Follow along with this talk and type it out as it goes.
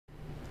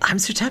I'm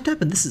Sir Tap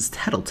Tap, and this is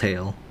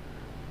Tattletail.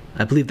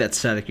 I believe that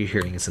static you're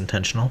hearing is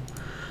intentional.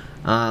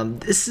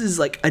 This is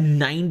like a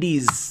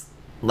 90s,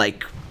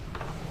 like,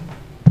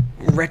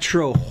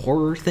 retro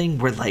horror thing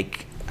where,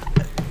 like,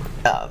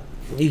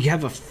 you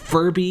have a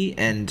Furby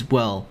and,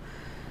 well,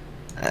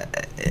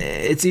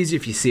 it's easier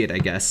if you see it, I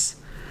guess.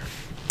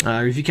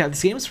 Review cap: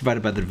 this game is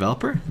provided by the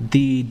developer.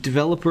 The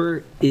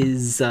developer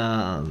is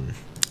Ben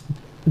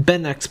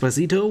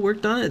Exposito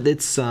worked on it.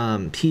 It's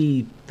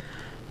he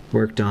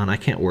worked on, I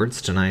can't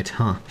words tonight,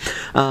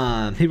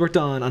 huh? He worked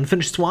on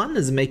Unfinished Swan,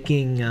 is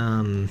making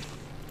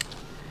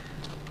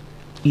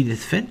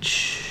Edith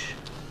Finch,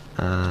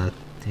 the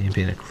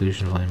ambient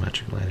occlusion,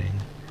 volumetric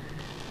lighting.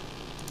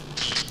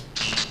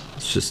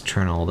 Let's just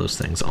turn all those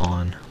things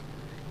on.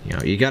 You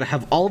know, you gotta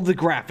have all of the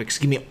graphics.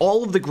 Give me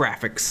all of the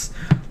graphics.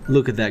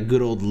 Look at that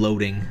good old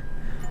loading.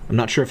 I'm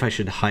not sure if I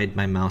should hide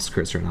my mouse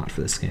cursor or not for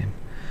this game.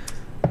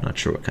 I'm not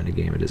sure what kind of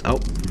game it is. Oh.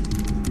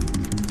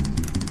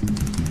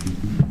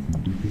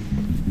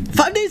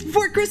 5 days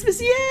before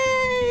Christmas,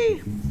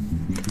 yay!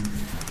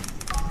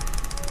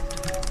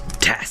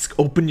 Task: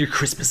 open your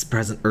Christmas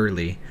present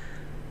early.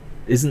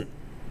 Isn't...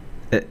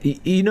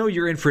 you know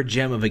you're in for a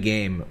gem of a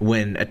game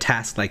when a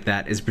task like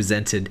that is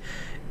presented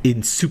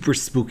in super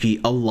spooky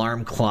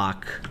alarm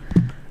clock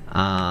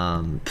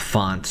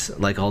font,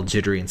 like all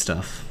jittery and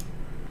stuff.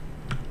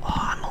 Oh,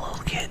 I'm a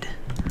little kid.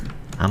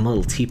 I'm a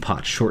little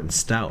teapot, short and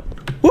stout.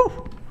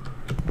 Woo!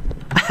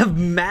 I have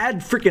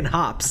mad freaking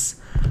hops.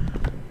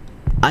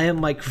 I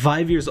am like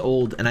 5 years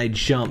old and I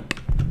jump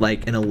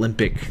like an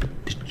Olympic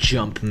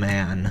jump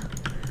man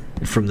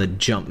from the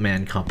jump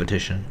man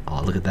competition.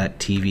 Oh, look at that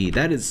TV.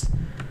 That's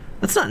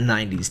not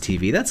 90s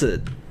TV. That's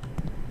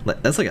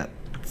like a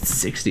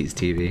 60s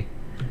TV.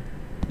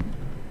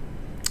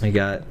 You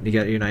got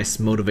your nice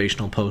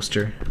motivational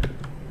poster.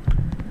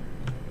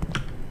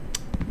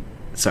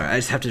 Sorry, I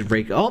just have to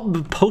rake. Oh,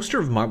 the poster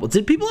of marbles.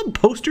 Did people have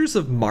posters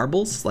of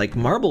marbles? Like,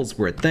 marbles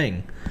were a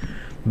thing,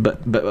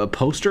 but a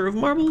poster of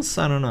marbles?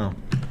 I don't know.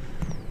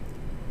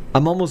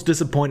 I'm almost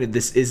disappointed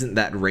this isn't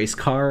that race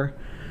car.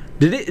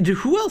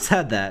 Who else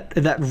had that?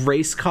 That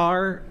race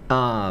car?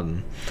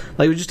 Like,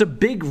 it was just a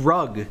big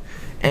rug,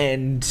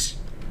 and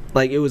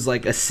like it was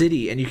like a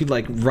city, and you could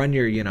like run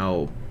your, you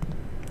know,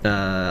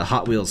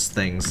 Hot Wheels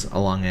things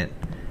along it.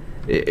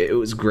 It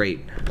was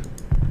great.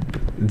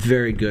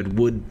 Very good.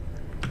 Would,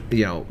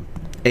 you know,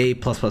 A+++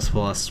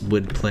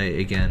 would play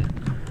again.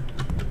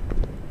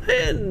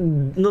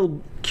 And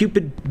little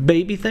Cupid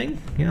baby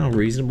thing, you know,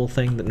 reasonable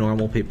thing that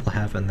normal people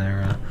have in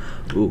their.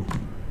 Ooh,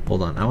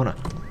 hold on. I wanna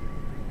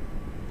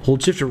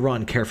hold shift to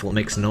run. Careful, it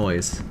makes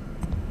noise.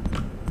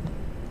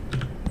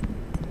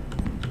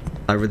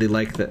 I really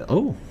like that.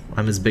 Oh,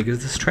 I'm as big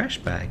as this trash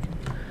bag.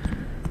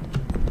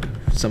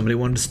 Somebody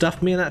wanted to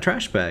stuff me in that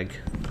trash bag,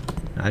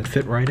 I'd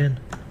fit right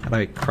in. How do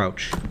I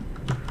crouch?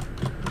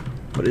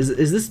 What is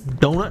this?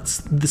 Donuts?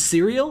 The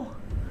cereal?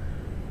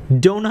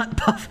 Donut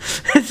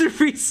puff? It's a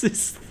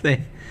Reese's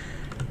thing.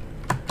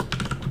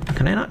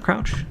 Can I not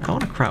crouch? I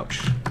want to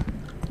crouch.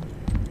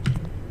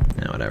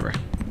 Yeah, whatever.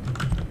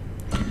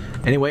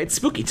 Anyway, it's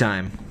spooky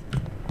time.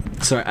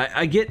 Sorry,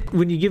 I get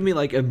when you give me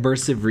like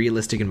immersive,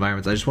 realistic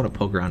environments, I just want to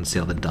poke around and see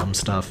all the dumb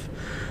stuff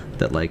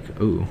that,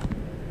 like, ooh.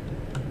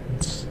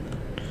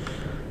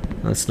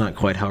 That's not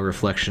quite how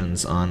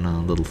reflections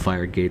on little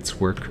fire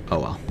gates work. Oh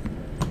well.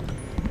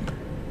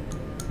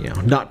 You know,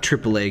 not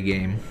AAA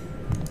game.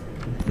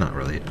 Not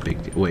really a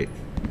big deal. Wait.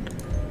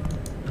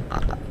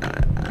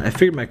 I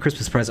figured my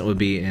Christmas present would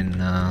be in,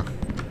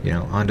 you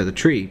know, under the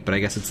tree, but I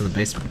guess it's in the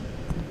basement.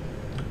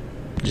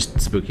 Just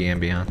spooky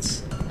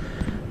ambiance.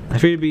 I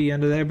figured it'd be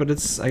under there, but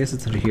I guess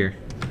it's under here.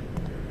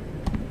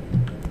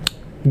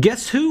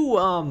 Guess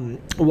who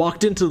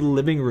walked into the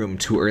living room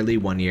too early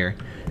one year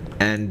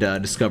and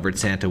discovered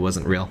Santa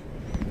wasn't real?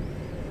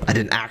 I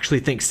didn't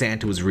actually think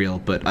Santa was real,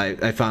 but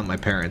I found my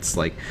parents,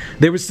 like,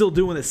 they were still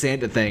doing the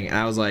Santa thing, and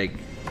I was like,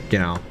 you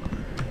know,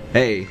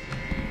 hey,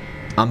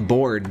 I'm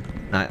bored.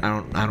 I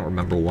don't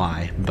remember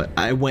why, but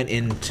I went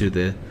into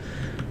the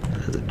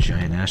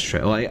giant ashtray.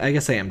 Oh, I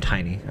guess I am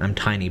tiny. I'm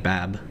tiny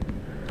Bab,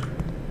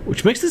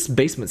 which makes this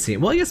basement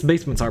seem, well, I guess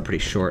basements are pretty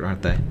short,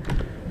 aren't they?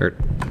 Or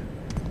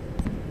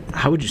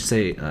how would you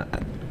say,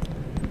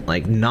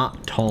 like,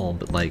 not tall,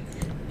 but like,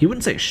 you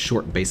wouldn't say a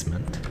short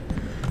basement.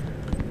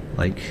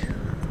 Like,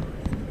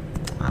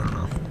 I don't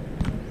know.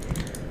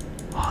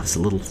 Oh, this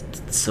little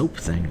soap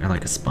thing, or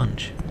like a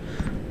sponge.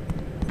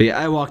 But yeah,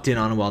 I walked in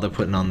on it while they're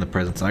putting on the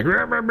presents. Like,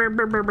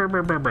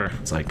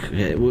 it's like,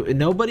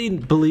 nobody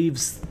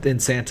believes in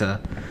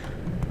Santa.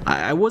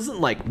 I wasn't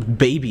like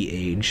baby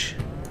age.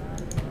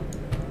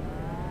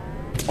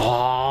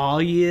 Oh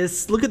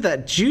yes, look at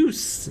that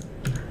juice.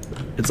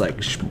 It's like,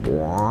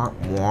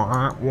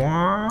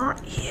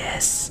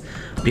 yes.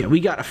 But yeah, we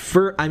got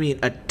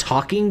a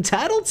talking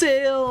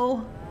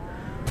Tattletail.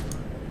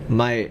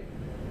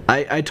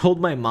 I told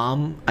my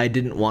mom I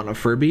didn't want a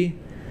Furby,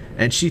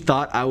 and she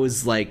thought I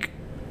was like,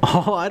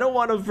 oh, I don't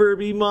want a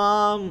Furby,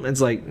 Mom.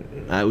 It's like,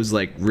 I was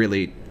like,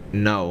 really,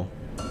 no,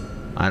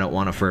 I don't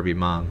want a Furby,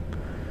 Mom.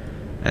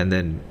 And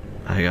then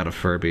I got a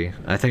Furby.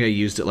 I think I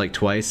used it like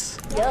twice.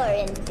 You're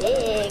in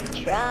big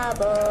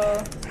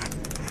trouble.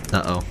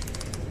 Uh-oh.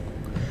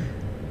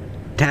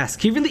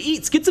 Task. He really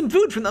eats. Get some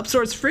food from the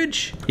upstairs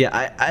fridge. Yeah,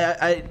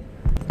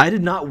 I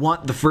did not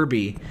want the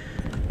Furby.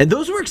 And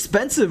those were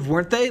expensive,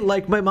 weren't they?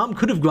 Like, my mom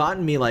could have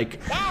gotten me,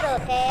 like...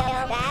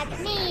 Tattletail,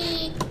 that's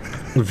me.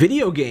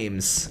 Video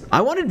games.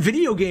 I wanted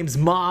video games,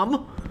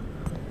 Mom.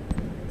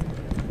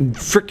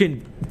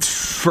 Frickin'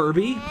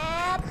 Furby.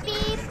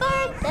 Happy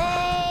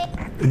birthday.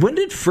 When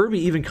did Furby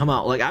even come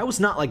out? Like, I was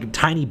not, like,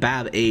 tiny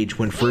Bab age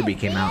when Furby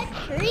came out.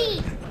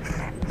 Treat.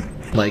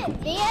 Like...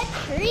 Be a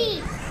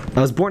treat.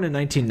 I was born in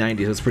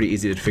 1990, so it's pretty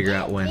easy to figure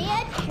out when.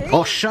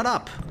 Oh, shut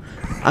up!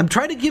 I'm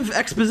trying to give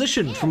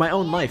exposition for my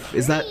own life.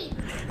 Is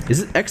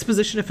it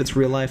exposition if it's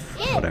real life?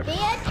 Whatever.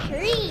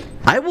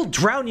 I will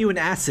drown you in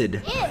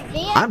acid.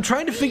 I'm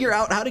trying to figure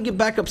out how to get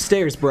back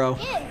upstairs, bro.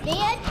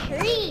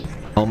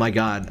 Oh my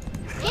god.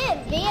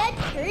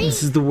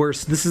 This is the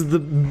worst. This is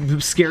the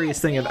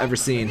scariest thing I've ever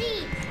seen.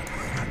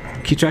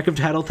 Keep track of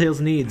Tattletail's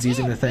needs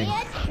using the thing.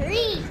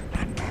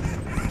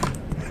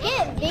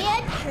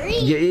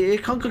 Yeah,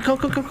 calm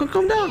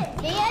down.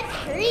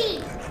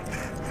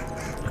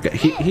 Okay,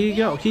 here you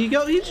go. Here you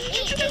go.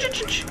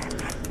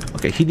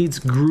 Okay, he needs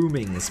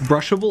groomings.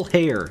 Brushable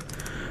hair.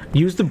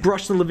 Use the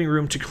brush in the living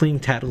room to clean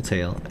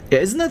Tattletail. Yeah,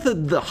 isn't that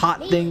the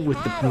hot thing with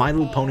the My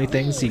Little Pony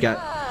things? You got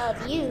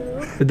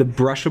the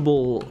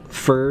brushable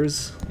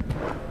furs.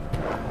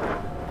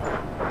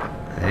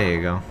 There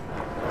you go.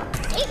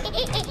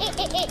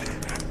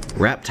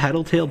 Wrap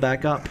Tattletail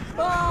back up.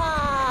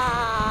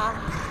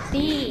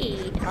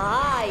 Be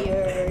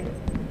tired.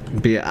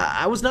 But yeah,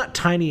 I was not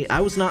tiny. I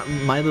was not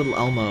My Little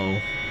Elmo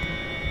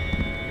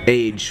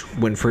age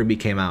when Furby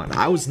came out.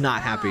 I was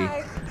not happy.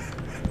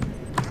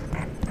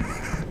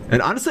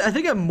 And honestly, I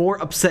think I'm more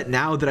upset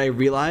now that I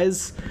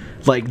realize,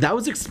 like, that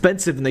was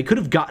expensive and they could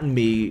have gotten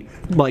me,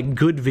 like,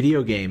 good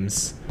video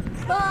games.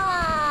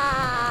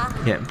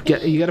 Yeah,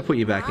 you gotta put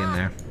you back in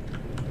there.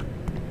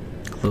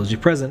 Close your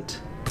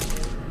present.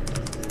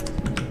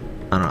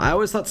 I don't know. I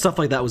always thought stuff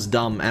like that was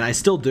dumb, and I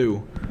still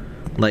do.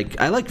 Like,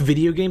 I like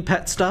video game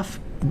pet stuff,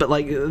 but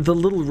like the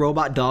little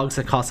robot dogs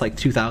that cost like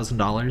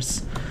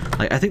 $2,000.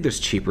 Like, I think there's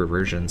cheaper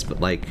versions, but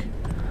like,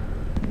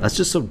 that's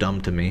just so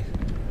dumb to me.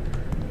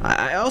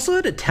 I also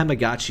had a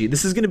Tamagotchi.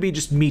 This is gonna be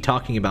just me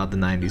talking about the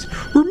 90s.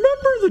 Remember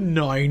the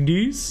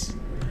 90s?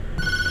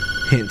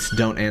 Hint,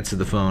 don't answer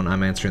the phone.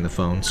 I'm answering the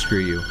phone. Screw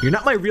you. You're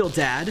not my real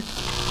dad.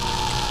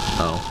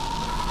 Oh.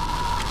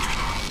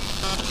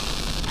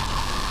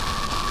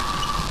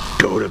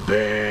 Go to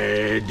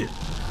bed.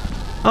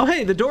 Oh,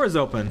 hey, the door is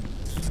open.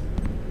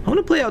 I want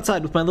to play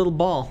outside with my little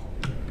ball.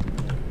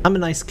 I'm a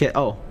nice kid.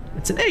 Oh,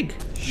 it's an egg.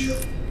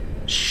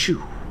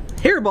 Shoo.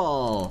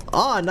 Hairball.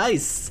 Ah,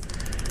 nice.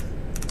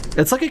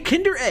 It's like a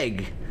Kinder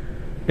egg.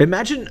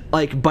 Imagine,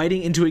 like,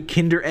 biting into a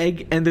Kinder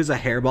egg and there's a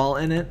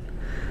hairball in it.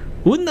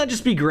 Wouldn't that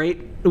just be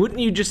great? Wouldn't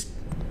you just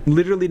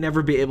literally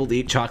never be able to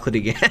eat chocolate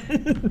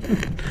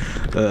again?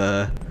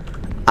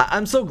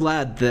 I'm so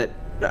glad that,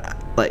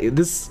 like,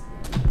 this...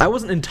 I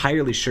wasn't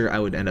entirely sure I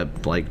would end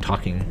up, like,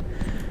 talking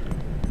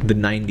the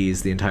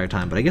 90s the entire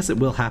time, but I guess it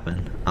will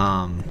happen.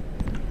 I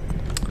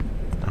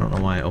don't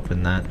know why I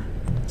opened that.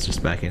 It's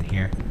just back in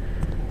here.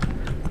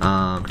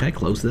 Can I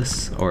close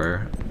this?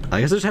 Or... I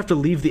guess I just have to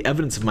leave the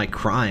evidence of my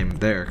crime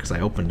there, because I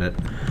opened it.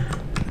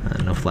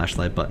 No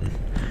flashlight button.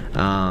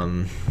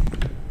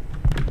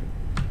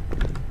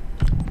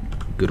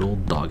 Good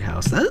old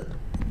doghouse.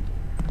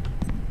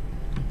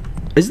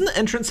 Isn't the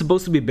entrance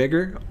supposed to be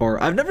bigger? Or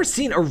I've never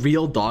seen a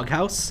real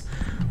doghouse.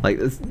 Like,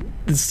 this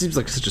seems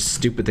like such a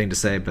stupid thing to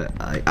say, but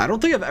I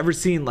don't think I've ever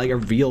seen like a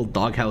real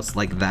doghouse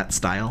like that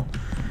style.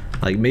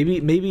 Like maybe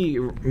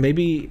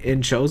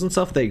in shows and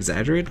stuff they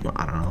exaggerate.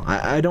 I don't know.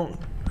 I don't.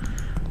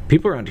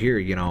 People around here,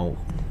 you know,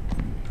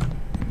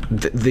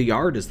 the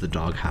yard is the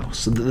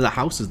doghouse. The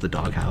house is the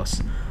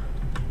doghouse.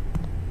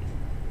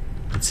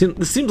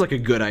 This seems like a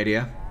good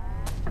idea.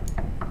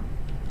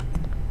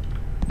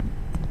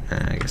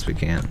 I guess we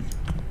can't.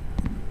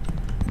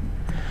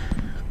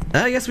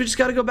 I guess we just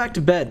gotta go back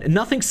to bed.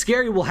 Nothing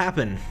scary will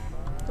happen.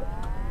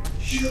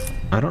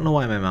 I don't know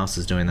why my mouse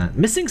is doing that.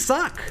 Missing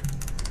sock!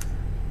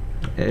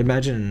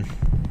 Imagine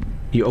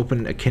you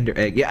open a Kinder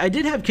Egg. Yeah, I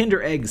did have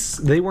Kinder Eggs.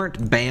 They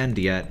weren't banned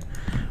yet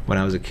when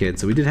I was a kid,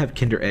 so we did have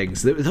Kinder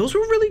Eggs. Those were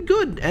really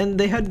good, and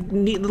they had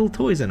neat little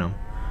toys in them.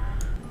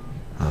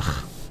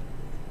 Ugh.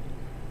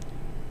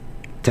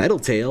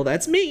 Tattletail,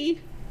 that's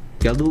me!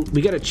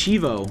 We got a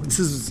Chivo.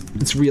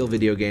 It's real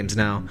video games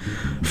now.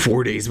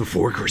 4 days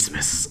before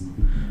Christmas.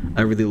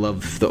 I really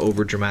love the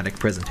over-dramatic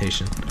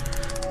presentation.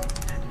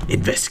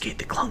 Investigate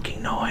the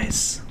clunking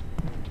noise.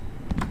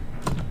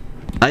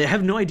 I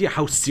have no idea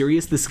how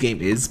serious this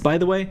game is, by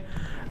the way.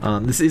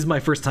 This is my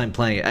first time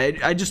playing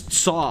it. I just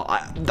saw...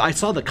 I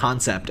saw the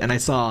concept, and I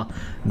saw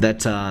that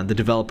the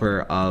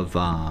developer of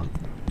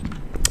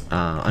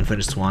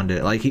Unfinished Swan did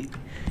it. Like,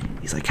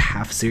 he's like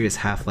half serious,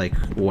 half like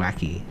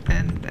wacky,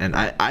 and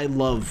I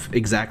love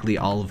exactly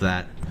all of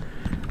that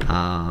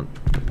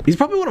He's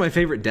probably one of my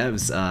favorite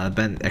devs,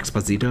 Ben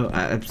Exposito.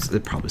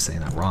 I'm probably saying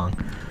that wrong.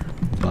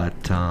 But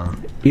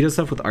he does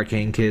stuff with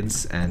Arcane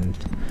Kids, and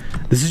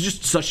this is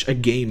just such a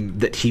game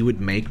that he would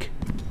make.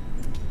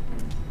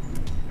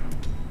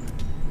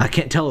 I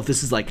can't tell if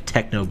this is like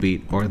techno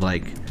beat or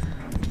like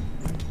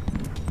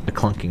a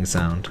clunking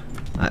sound.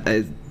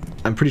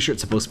 I'm pretty sure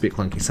it's supposed to be a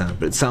clunky sound,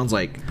 but it sounds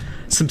like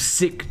some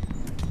sick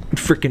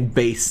freaking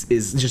bass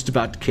is just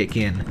about to kick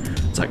in.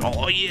 It's like,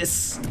 oh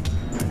yes!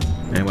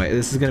 Anyway,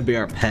 this is gonna be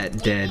our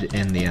pet dead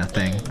in the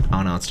thing.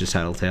 Oh no, it's just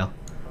Tattletail.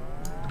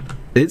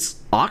 It's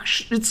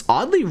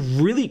oddly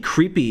really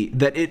creepy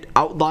that it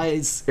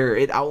outlines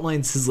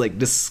his like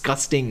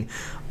disgusting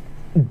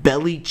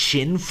belly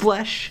chin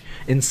flesh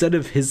instead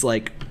of his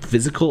like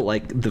physical,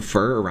 like the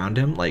fur around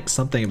him. Like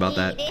something about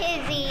that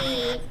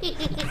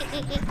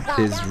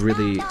is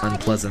really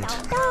unpleasant.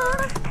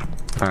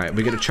 Alright,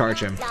 we gotta charge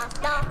him.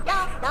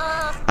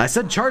 I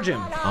said charge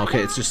him!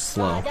 Okay, it's just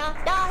slow.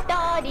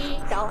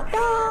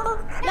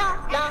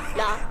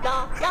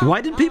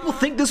 Why did people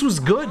think this was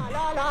good?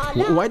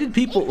 Why did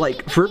people,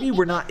 like, Furby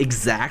were not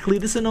exactly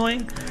this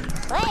annoying?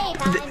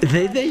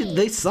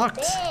 They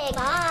sucked.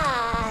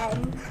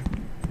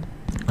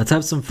 Let's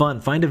have some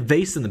fun. Find a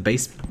vase in the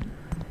basement.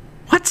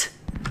 What?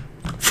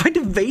 Find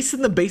a vase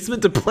in the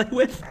basement to play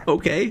with?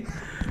 Okay.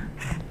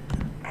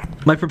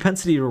 My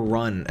propensity to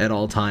run at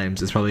all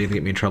times is probably gonna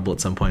get me in trouble at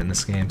some point in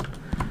this game.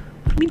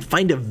 What do you mean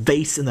find a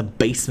vase in the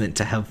basement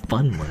to have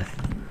fun with?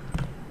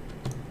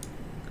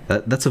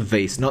 That's a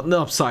vase.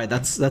 No, sorry,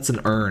 that's an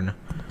urn.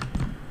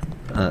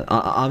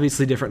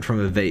 Obviously different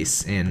from a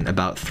vase in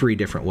about 3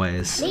 different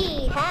ways.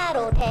 Me,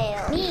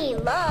 Tattletail. Me,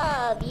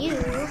 love you.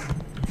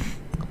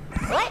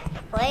 Let's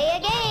play a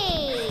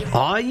game.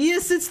 Aw,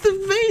 yes, it's the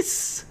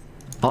vase!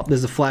 Oh,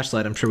 there's a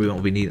flashlight. I'm sure we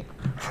won't be needing.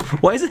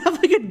 Why does it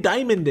have like a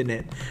diamond in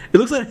it? It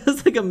looks like it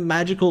has like a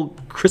magical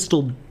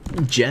crystal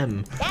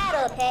gem.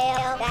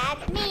 Tattletail,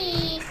 that's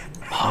me.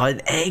 Oh,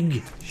 an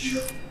egg.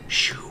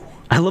 Shoo.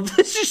 I love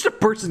this. Just a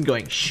person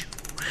going shoo,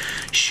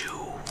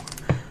 shoo.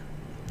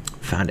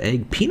 Found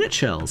egg. Peanut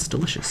shells.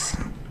 Delicious.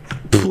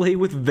 Play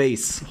with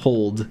vase.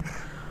 Hold.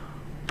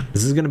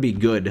 This is gonna be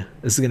good.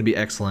 This is gonna be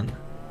excellent.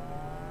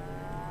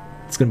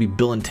 It's gonna be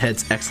Bill and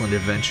Ted's Excellent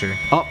Adventure.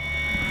 Oh.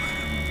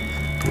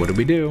 What do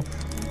we do?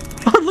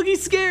 Oh, look,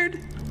 he's scared.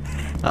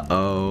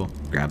 Uh-oh.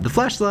 Grab the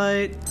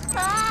flashlight.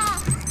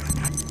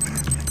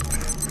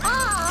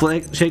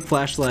 Shake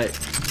flashlight.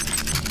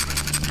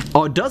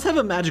 Oh, it does have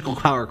a magical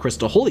power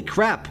crystal. Holy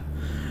crap.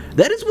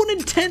 That is one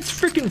intense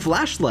freaking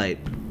flashlight.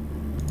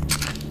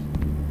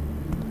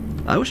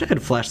 I wish I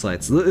had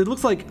flashlights. It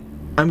looks like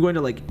I'm going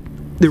to, like,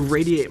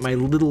 irradiate my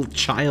little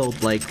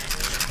child, like,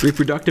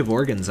 reproductive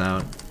organs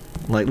out.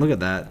 Like, look at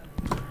that.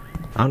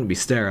 I'm gonna be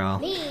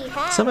sterile.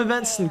 Some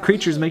events and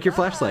creatures make your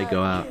flashlight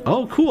go out.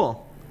 Oh,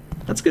 cool.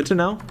 That's good to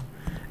know.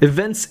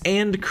 Events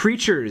and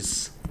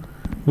creatures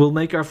will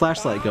make our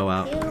flashlight go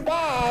out. Too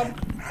bad.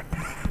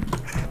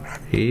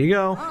 Here you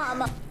go.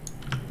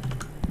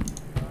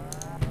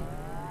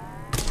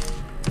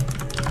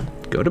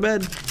 Go to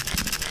bed.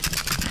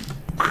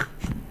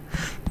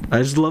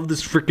 I just love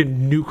this freaking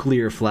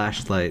nuclear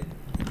flashlight.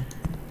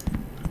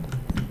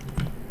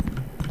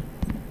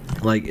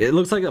 Like, it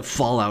looks like a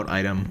Fallout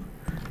item.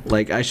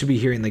 Like, I should be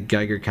hearing the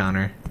Geiger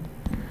counter.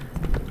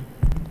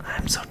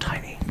 I'm so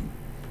tiny.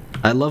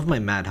 I love my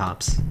Mad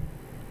Hops.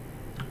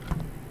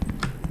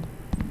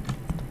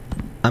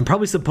 I'm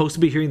probably supposed to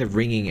be hearing the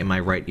ringing in my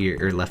right ear,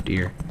 or left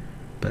ear.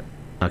 But,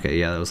 okay,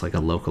 yeah, that was like a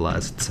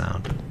localized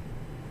sound.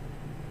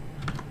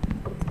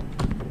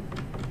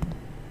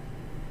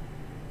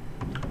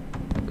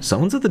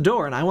 Someone's at the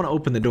door, and I want to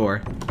open the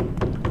door.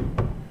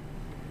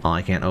 Oh,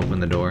 I can't open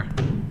the door.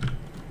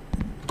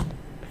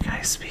 Can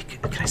I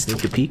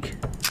sneak a peek?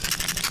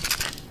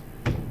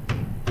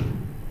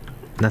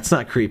 That's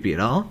not creepy at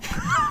all.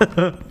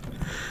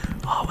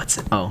 Oh, what's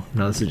it? Oh,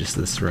 no, this is just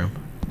this room.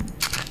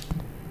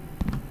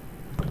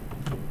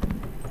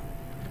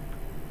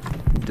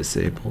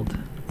 Disabled.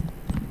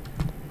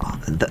 Oh,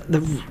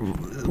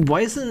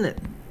 why isn't it?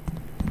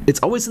 It's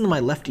always in my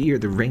left ear,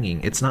 the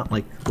ringing. It's not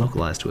like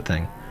localized to a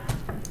thing.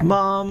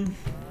 Mom!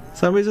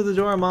 Somebody's at the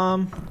door,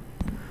 Mom!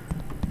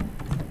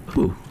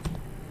 Ooh.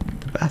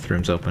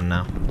 Bathroom's open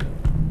now.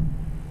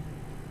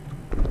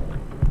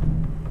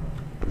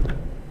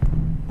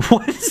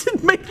 Why does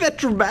it make that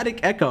dramatic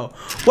echo?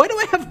 Why do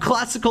I have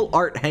classical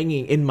art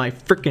hanging in my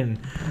frickin'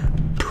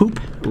 poop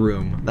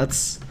room?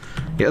 That's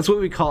what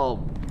we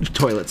call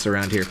toilets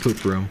around here,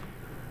 poop room.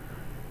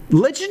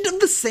 Legend of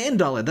the Sand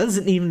Dollar. That is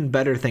an even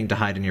better thing to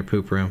hide in your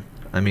poop room.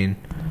 I mean,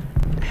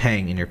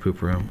 hang in your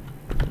poop room.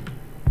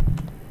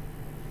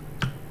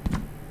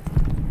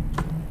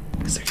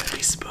 Is there gonna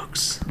be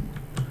spooks?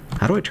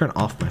 How do I turn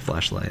off my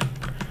flashlight?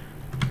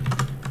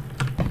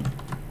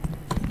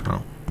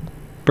 Oh.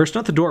 Burst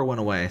out the door went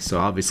away, so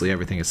obviously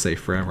everything is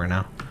safe forever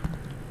now.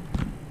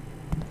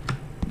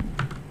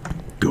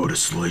 Go to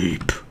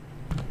sleep.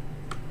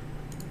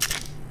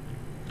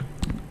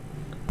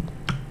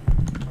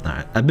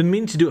 Alright, I've been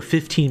meaning to do a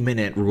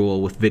 15-minute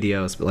rule with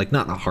videos, but like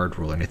not a hard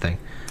rule or anything.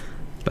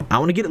 But I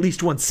want to get at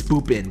least one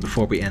spoop in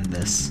before we end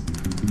this.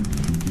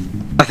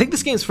 I think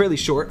this game's fairly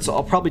short, so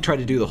I'll probably try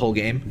to do the whole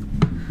game.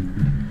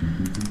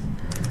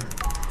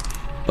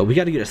 But we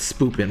gotta get a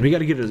spoop in. We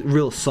gotta get a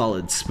real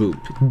solid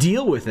spoop.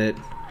 Deal with it.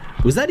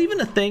 Was that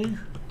even a thing?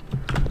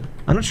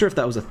 I'm not sure if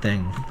that was a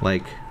thing.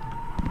 Like...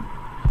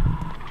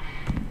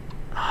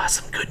 Ah,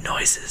 some good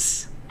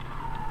noises.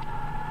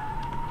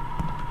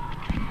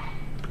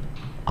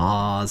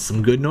 Ah,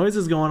 some good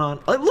noises going on.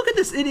 Like, look at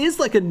this. It is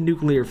like a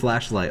nuclear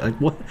flashlight. Like,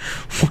 what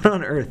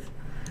on earth?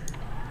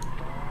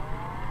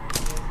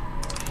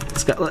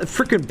 It's got a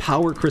freaking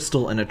power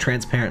crystal and a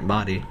transparent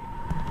body.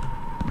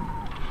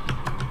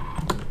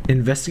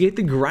 Investigate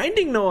the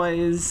grinding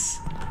noise.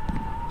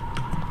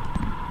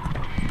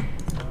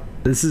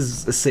 This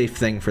is a safe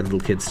thing for little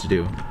kids to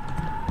do.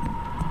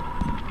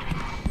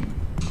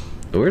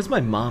 Where's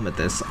my mom at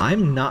this?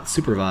 I'm not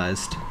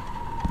supervised.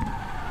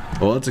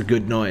 Oh, that's a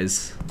good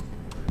noise.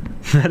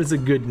 That is a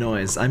good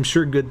noise. I'm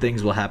sure good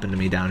things will happen to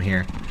me down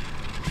here.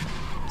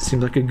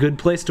 Seems like a good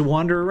place to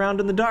wander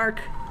around in the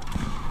dark.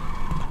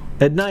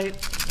 At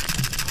night.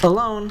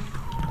 Alone.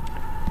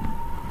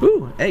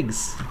 Ooh,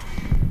 eggs.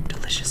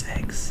 Delicious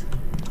eggs.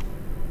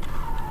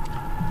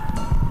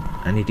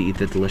 I need to eat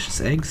the delicious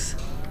eggs.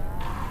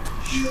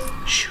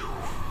 Shoo.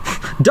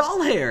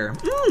 Doll hair!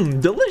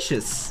 Mmm,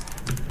 delicious!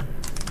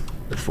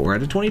 4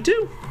 out of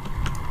 22.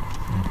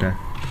 Okay.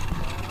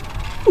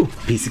 Ooh,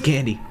 piece of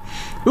candy.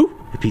 Ooh,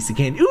 a piece of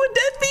candy. Ooh, a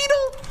dead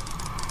beetle!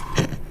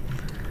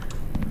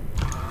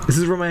 This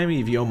is reminding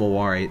me of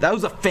Yomawari. That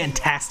was a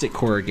fantastic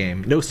horror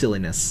game. No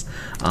silliness.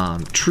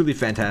 Truly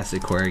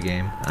fantastic horror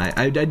game.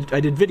 I did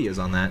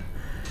videos on that.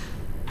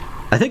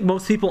 I think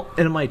most people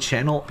in my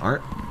channel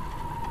aren't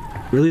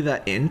really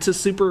that into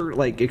super,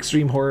 like,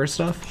 extreme horror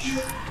stuff.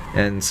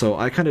 And so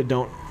I kind of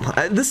don't...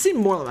 This seemed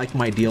more like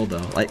my deal,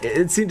 though. Like,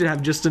 it seemed to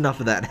have just enough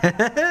of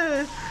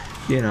that,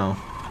 you know,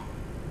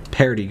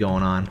 parody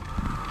going on.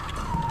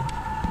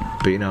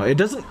 But, you know, it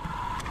doesn't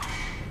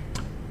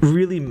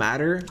really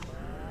matter.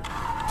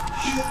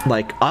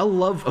 Like, I'll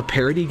love a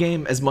parody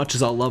game as much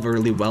as I'll love a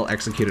really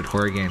well-executed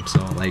horror game.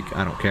 So, like,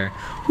 I don't care.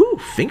 Ooh,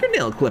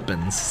 fingernail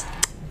clippings.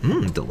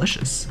 Mmm,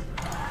 delicious.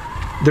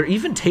 They're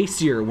even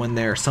tastier when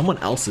they're someone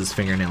else's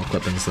fingernail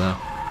clippings, though.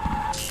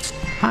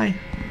 Hi.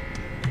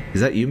 Is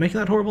that you making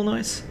that horrible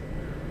noise?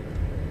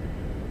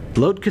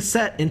 Load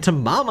cassette into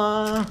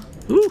Mama!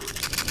 Ooh!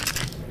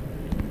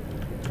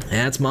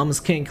 Yeah, it's Mama's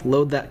kink.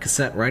 Load that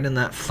cassette right in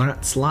that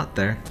front slot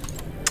there.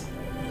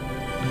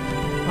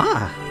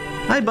 Ah!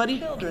 Hi, buddy!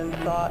 Children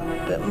thought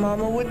that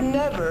Mama would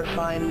never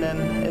find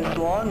them as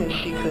long as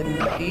she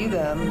couldn't see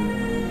them.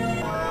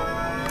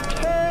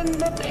 Turn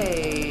the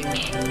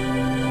page.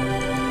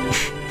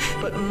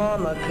 But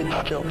Mama could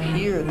still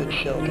hear the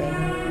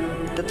children.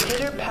 The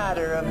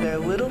pitter-patter of their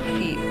little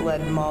feet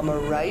led Mama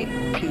right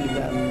to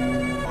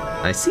them.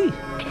 I see.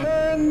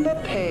 Turn the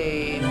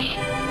page.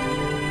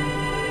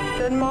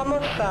 Then Mama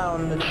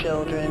found the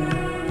children,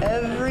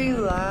 every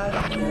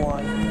last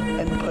one,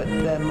 and put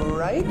them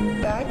right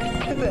back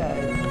to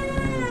bed.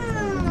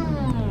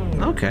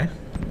 Okay.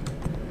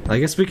 I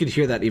guess we could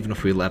hear that even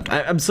if we left.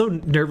 I'm so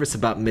nervous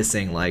about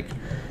missing, like,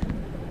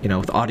 you know,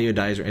 with audio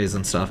diaries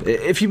and stuff.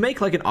 If you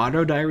make, like, an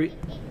audio diary...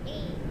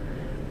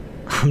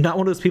 I'm not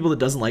one of those people that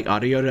doesn't like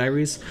audio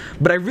diaries,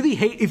 but I really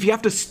hate if you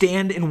have to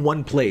stand in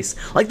one place.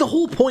 Like, the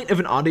whole point of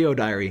an audio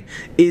diary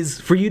is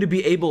for you to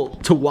be able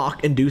to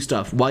walk and do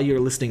stuff while you're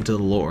listening to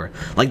the lore.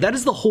 Like, that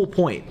is the whole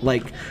point.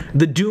 Like,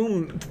 the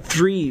Doom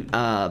 3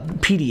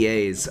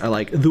 PDAs are,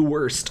 like, the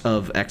worst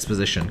of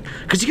exposition.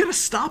 Because you gotta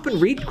stop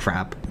and read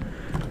crap.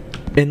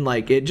 And,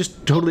 like, it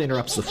just totally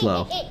interrupts the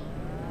flow.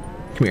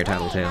 Come here,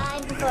 Tattletail.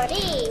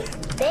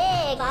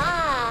 Big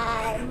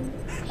time.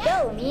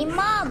 Show me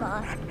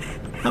Mama.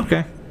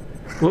 Okay.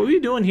 What were you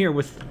doing here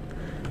with...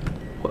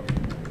 What,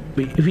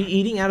 are we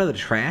eating out of the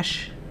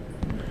trash?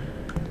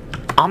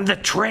 I'm the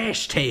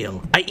trash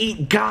tail. I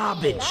eat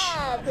garbage.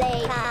 Love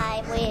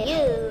playtime with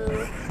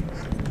you.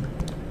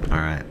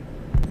 Alright.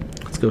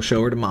 Let's go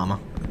show her to Mama.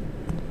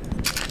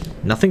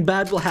 Nothing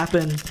bad will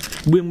happen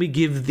when we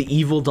give the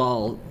evil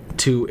doll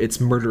to its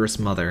murderous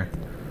mother.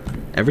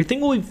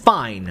 Everything will be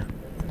fine.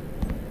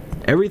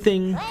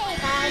 Everything...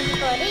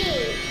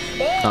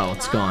 Oh,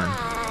 it's gone.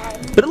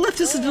 But it left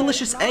us a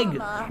delicious egg.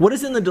 What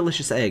is in the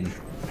delicious egg?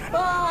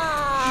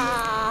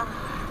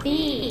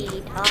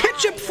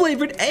 Ketchup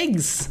flavored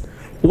eggs.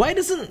 Why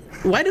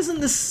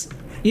doesn't this,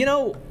 you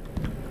know,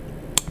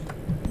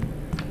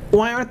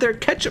 why aren't there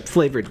ketchup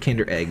flavored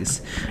Kinder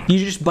eggs? You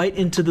just bite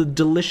into the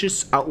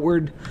delicious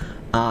outward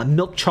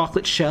milk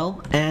chocolate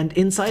shell, and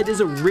inside is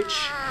a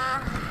rich,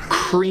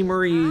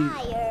 creamery,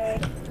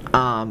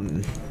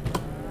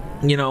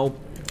 you know,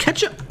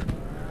 ketchup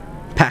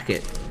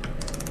packet.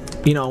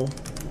 You know,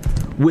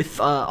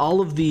 with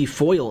all of the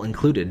foil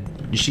included.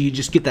 So you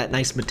just get that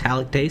nice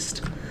metallic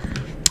taste,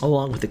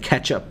 along with the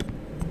ketchup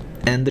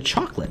and the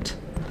chocolate.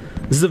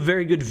 This is a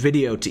very good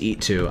video to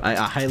eat to. I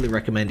highly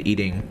recommend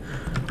eating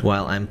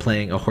while I'm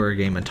playing a horror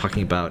game and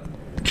talking about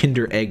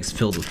Kinder eggs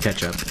filled with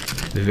ketchup.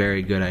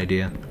 Very good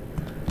idea.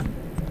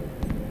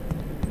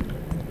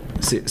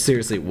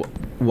 Seriously,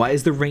 why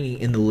is the ringing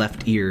in the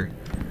left ear?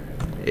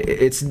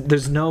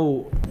 There's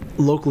no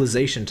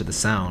localization to the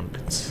sound.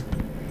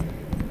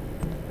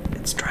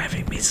 It's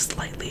driving me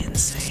slightly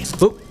insane.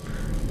 Oh,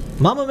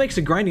 Mama makes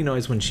a grinding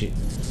noise when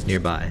she's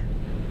nearby.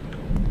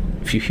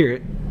 If you hear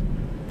it,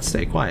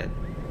 stay quiet.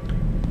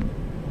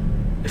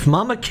 If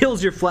Mama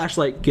kills your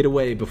flashlight, get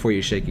away before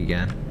you shake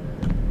again.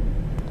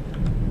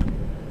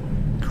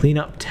 Clean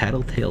up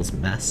Tattletail's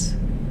mess.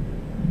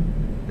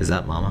 Is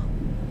that Mama?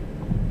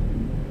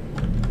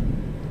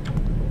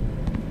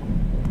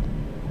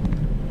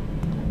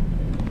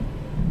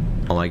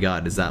 Oh my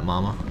god, is that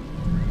Mama?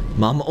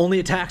 Mama only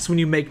attacks when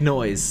you make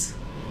noise.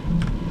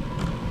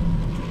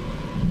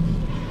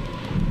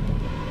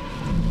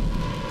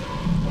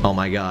 Oh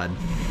my god.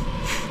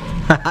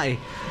 Hi.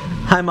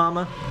 Hi,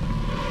 Mama.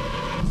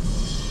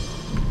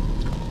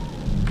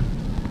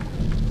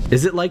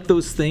 Is it like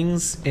those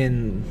things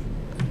in...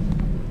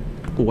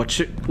 what's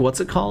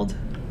it called?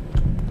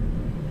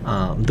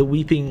 The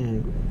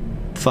weeping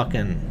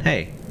fucking...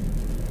 hey.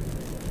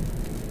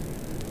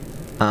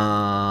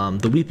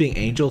 The weeping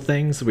angel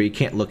things where you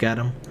can't look at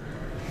them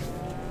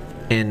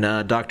in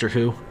Doctor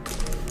Who.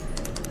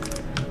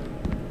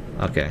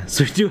 Okay,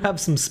 so we do have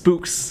some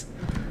spooks.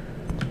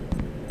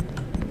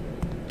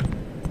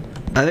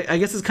 I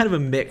guess it's kind of a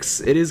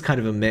mix. It is kind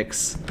of a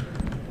mix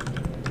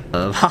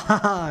of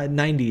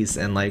 90s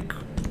and like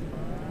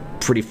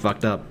pretty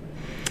fucked up.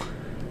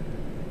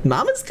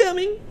 Mama's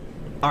coming.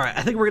 All right,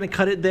 I think we're gonna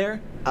cut it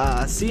there.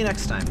 See you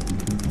next time.